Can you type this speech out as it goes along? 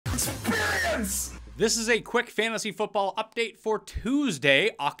experience! This is a quick fantasy football update for Tuesday,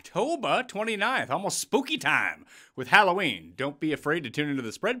 October 29th. Almost spooky time with Halloween. Don't be afraid to tune into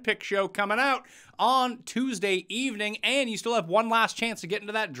the Spread Pick Show coming out on Tuesday evening. And you still have one last chance to get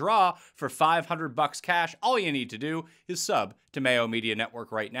into that draw for $500 cash. All you need to do is sub to Mayo Media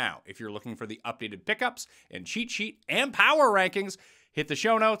Network right now. If you're looking for the updated pickups and cheat sheet and power rankings, hit the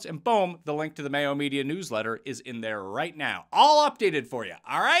show notes and boom, the link to the Mayo Media newsletter is in there right now. All updated for you,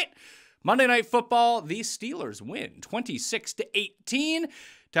 all right? Monday Night Football, the Steelers win 26-18.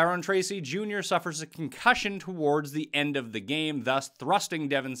 Tyrone Tracy Jr. suffers a concussion towards the end of the game, thus thrusting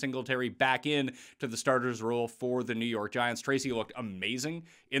Devin Singletary back in to the starter's role for the New York Giants. Tracy looked amazing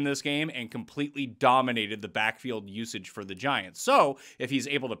in this game and completely dominated the backfield usage for the Giants. So if he's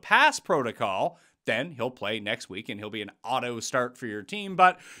able to pass protocol, then he'll play next week and he'll be an auto start for your team.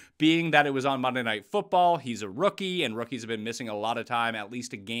 But being that it was on Monday Night Football, he's a rookie and rookies have been missing a lot of time, at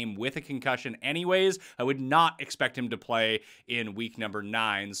least a game with a concussion anyways. I would not expect him to play in week number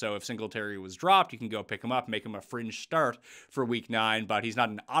 9. So if Singletary was dropped, you can go pick him up, make him a fringe start for week 9, but he's not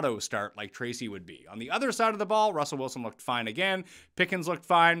an auto start like Tracy would be. On the other side of the ball, Russell Wilson looked fine again. Pickens looked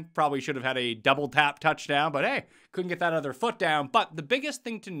fine. Probably should have had a double tap touchdown, but hey, couldn't get that other foot down. But the biggest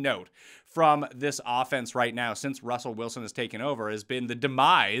thing to note from this offense right now, since Russell Wilson has taken over, has been the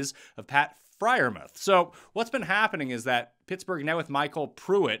demise of Pat Freiermuth. So what's been happening is that Pittsburgh, now with Michael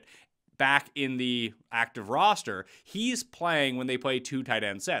Pruitt back in the active roster, he's playing when they play 2 tight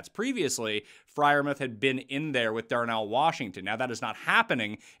end sets. Previously, Freiermuth had been in there with Darnell Washington. Now that is not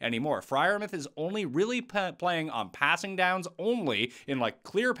happening anymore. Freiermuth is only really playing on passing downs only, in like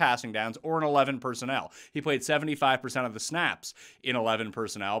clear passing downs or in 11 personnel. He played 75% of the snaps in 11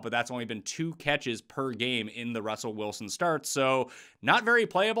 personnel, but that's only been 2 catches per game in the Russell Wilson starts. So not very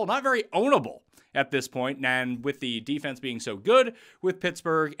playable, not very ownable at this point. And with the defense being so good with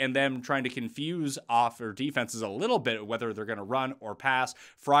Pittsburgh and them trying to confuse off their defenses a little bit, whether they're going to run or pass,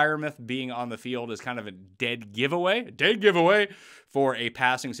 Freiermuth being on the field is kind of a dead giveaway for a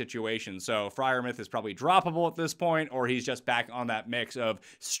passing situation. So Freiermuth is probably droppable at this point, or he's just back on that mix of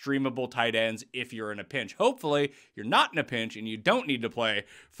streamable tight ends if you're in a pinch. Hopefully you're not in a pinch and you don't need to play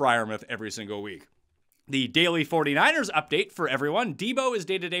Freiermuth every single week. The daily 49ers update for everyone. Debo is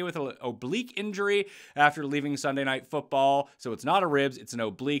day-to-day with an oblique injury after leaving Sunday Night Football. So it's not a ribs, it's an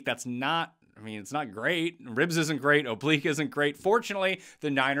oblique. That's not, it's not great. Ribs isn't great. Oblique isn't great. Fortunately, the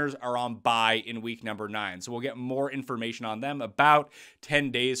Niners are on bye in week number 9. So we'll get more information on them about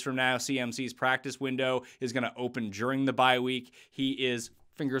 10 days from now. CMC's practice window is going to open during the bye week. He is,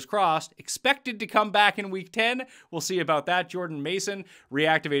 fingers crossed, expected to come back in week 10. We'll see about that. Jordan Mason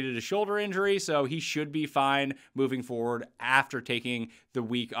reactivated a shoulder injury, so he should be fine moving forward after taking the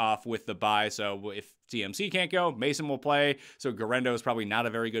week off with the bye. So if CMC can't go, Mason will play. So Garendo is probably not a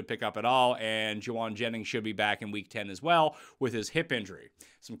very good pickup at all. And Juwan Jennings should be back in week 10 as well with his hip injury.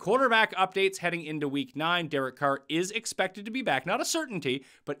 Some quarterback updates heading into week 9. Derek Carr is expected to be back. Not a certainty,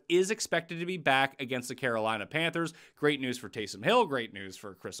 but is expected to be back against the Carolina Panthers. Great news for Taysom Hill. Great news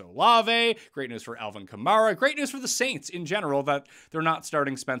for Chris Olave. Great news for Alvin Kamara. Great news for the Saints in general that they're not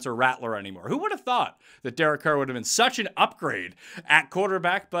starting Spencer Rattler anymore. Who would have thought that Derek Carr would have been such an upgrade at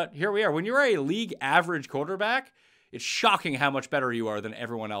quarterback? But here we are. When you're a league average quarterback, it's shocking how much better you are than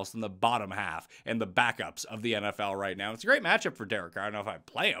everyone else in the bottom half and the backups of the NFL right now. It's a great matchup for Derek Carr. I don't know if I'd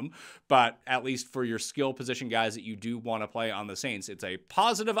play him, but at least for your skill position guys that you do want to play on the Saints, it's a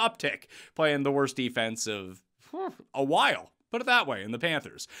positive uptick playing the worst defense of a while. Put it that way, in the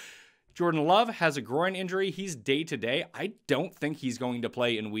Panthers. Jordan Love has a groin injury. He's day-to-day. I don't think he's going to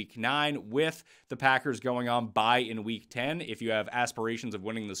play in week 9 with the Packers going on bye in week 10. If you have aspirations of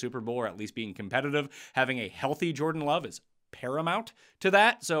winning the Super Bowl or at least being competitive, having a healthy Jordan Love is paramount to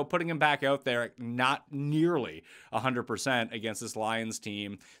that. So putting him back out there, not nearly 100% against this Lions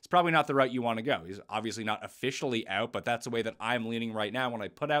team, it's probably not the route you want to go. He's obviously not officially out, but that's the way that I'm leaning right now. When I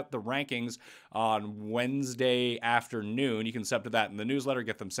put out the rankings on Wednesday afternoon, you can sub to that in the newsletter,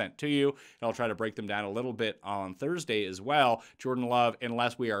 get them sent to you, and I'll try to break them down a little bit on Thursday as well. Jordan Love,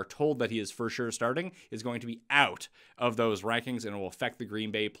 unless we are told that he is for sure starting, is going to be out of those rankings, and it will affect the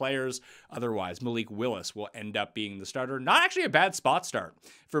Green Bay players. Otherwise, Malik Willis will end up being the starter. Not actually a bad spot start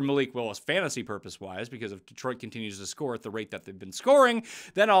for Malik Willis fantasy purpose-wise, because if Detroit continues to score at the rate that they've been scoring,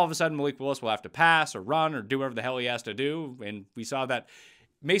 then all of a sudden Malik Willis will have to pass or run or do whatever the hell he has to do. And we saw that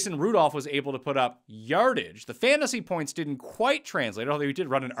Mason Rudolph was able to put up yardage. The fantasy points didn't quite translate, although he did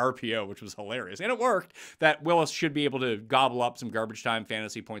run an RPO, which was hilarious. And it worked. That Willis should be able to gobble up some garbage time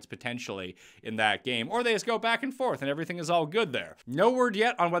fantasy points potentially in that game. Or they just go back and forth and everything is all good there. No word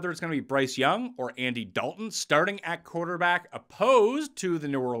yet on whether it's going to be Bryce Young or Andy Dalton starting at quarterback opposed to the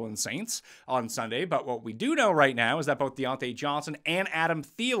New Orleans Saints on Sunday. But what we do know right now is that both Deontay Johnson and Adam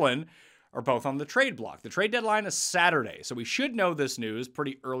Thielen are both on the trade block. The trade deadline is Saturday, so we should know this news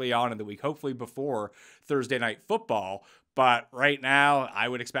pretty early on in the week, hopefully before Thursday Night Football. But right now, I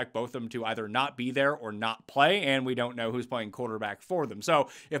would expect both of them to either not be there or not play, and we don't know who's playing quarterback for them. So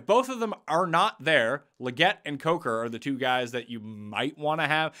if both of them are not there, Leggett and Coker are the two guys that you might want to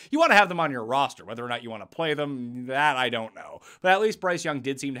have. You want to have them on your roster. Whether or not you want to play them, that I don't know. But at least Bryce Young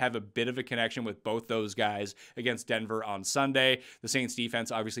did seem to have a bit of a connection with both those guys against Denver on Sunday. The Saints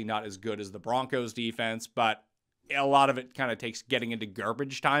defense, obviously not as good as the Broncos defense, but a lot of it kind of takes getting into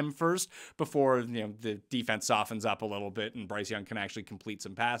garbage time first before, the defense softens up a little bit and Bryce Young can actually complete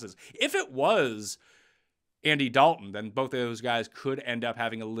some passes. If it was Andy Dalton, then both of those guys could end up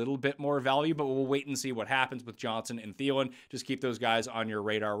having a little bit more value, but we'll wait and see what happens with Johnson and Thielen. Just keep those guys on your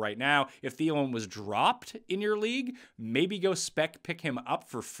radar right now. If Thielen was dropped in your league, maybe go spec pick him up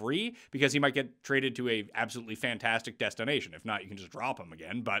for free because he might get traded to a absolutely fantastic destination. If not, you can just drop him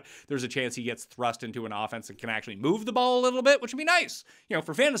again, but there's a chance he gets thrust into an offense that can actually move the ball a little bit, which would be nice,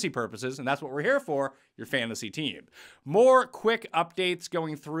 for fantasy purposes, and that's what we're here for, your fantasy team. More quick updates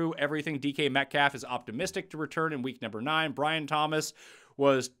going through everything. DK Metcalf is optimistic to return in week number 9. Brian Thomas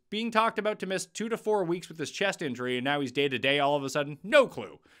was being talked about to miss 2 to 4 weeks with his chest injury, and now he's day-to-day all of a sudden. No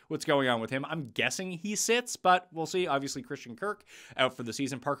clue what's going on with him. I'm guessing he sits, but we'll see. Obviously, Christian Kirk out for the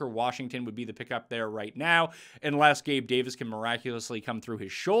season. Parker Washington would be the pickup there right now, unless Gabe Davis can miraculously come through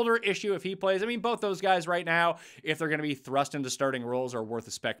his shoulder issue if he plays. I mean, both those guys right now, if they're going to be thrust into starting roles, are worth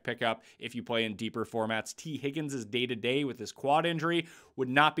a spec pickup if you play in deeper formats. T. Higgins is day-to-day with his quad injury. Would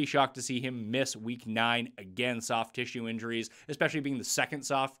not be shocked to see him miss week 9 again. Soft tissue injuries, especially being the second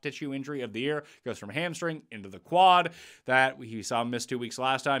soft tissue injury of the year, goes from hamstring into the quad. That we saw him miss 2 weeks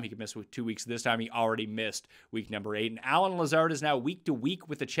last time. He could miss 2 weeks this time. He already missed week number 8. And Alan Lazard is now week to week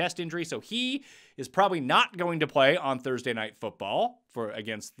with a chest injury, so he is probably not going to play on Thursday Night Football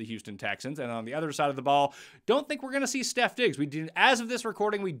against the Houston Texans. And on the other side of the ball, don't think we're going to see Steph Diggs. As of this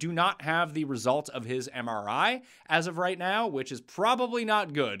recording, we do not have the results of his MRI as of right now, which is probably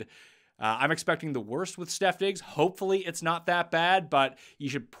not good. I'm expecting the worst with Steph Diggs. Hopefully it's not that bad, but you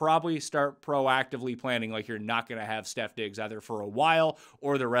should probably start proactively planning like you're not going to have Steph Diggs either for a while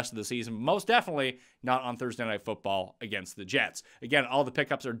or the rest of the season. Most definitely not on Thursday Night Football against the Jets. Again, all the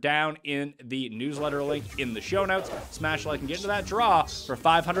pickups are down in the newsletter link in the show notes. Smash like and get into that draw for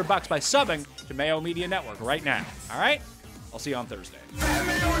 $500 by subbing to Mayo Media Network right now. All right? I'll see you on Thursday.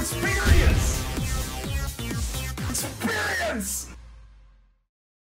 Mayo Experience! Experience!